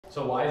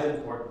So why is it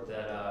important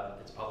that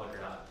it's public or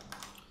not?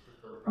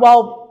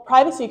 Well,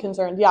 privacy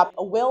concerns, yeah.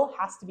 A will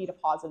has to be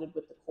deposited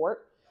with the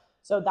court.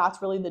 So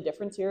that's really the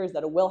difference here, is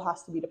that a will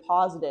has to be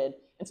deposited.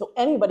 And so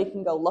anybody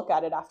can go look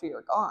at it after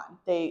you're gone.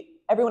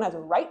 Everyone has a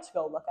right to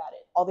go look at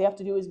it. All they have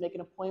to do is make an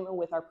appointment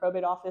with our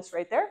probate office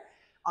right there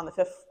on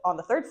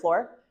the third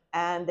floor.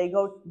 And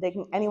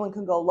anyone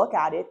can go look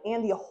at it.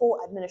 And the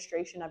whole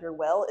administration of your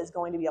will is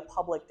going to be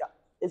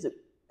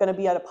going to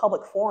be at a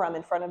public forum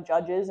in front of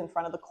judges, in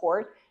front of the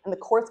court, and the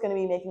court's going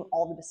to be making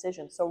all the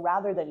decisions. So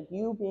rather than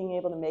you being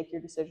able to make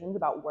your decisions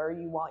about where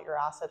you want your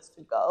assets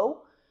to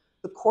go,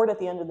 the court at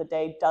the end of the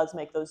day does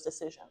make those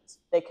decisions.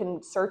 They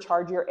can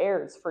surcharge your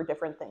heirs for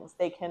different things.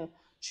 They can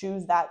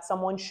choose that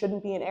someone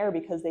shouldn't be an heir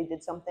because they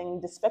did something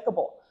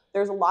despicable.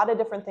 There's a lot of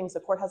different things. The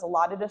court has a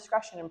lot of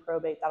discretion in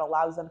probate that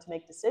allows them to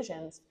make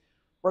decisions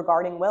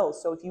regarding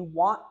wills. So if you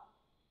want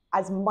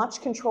as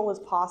much control as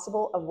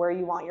possible of where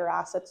you want your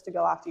assets to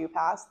go after you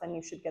pass, then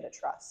you should get a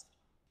trust.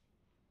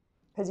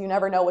 Because you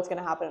never know what's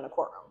going to happen in a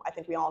courtroom. I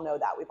think we all know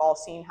that. We've all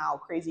seen how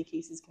crazy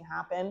cases can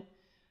happen.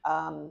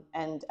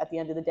 And at the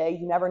end of the day,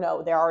 you never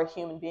know. They are a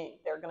human being.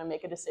 They're going to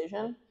make a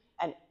decision,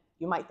 and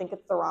you might think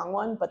it's the wrong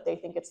one, but they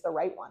think it's the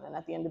right one. And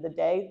at the end of the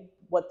day,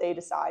 what they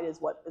decide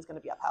is what is going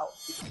to be upheld.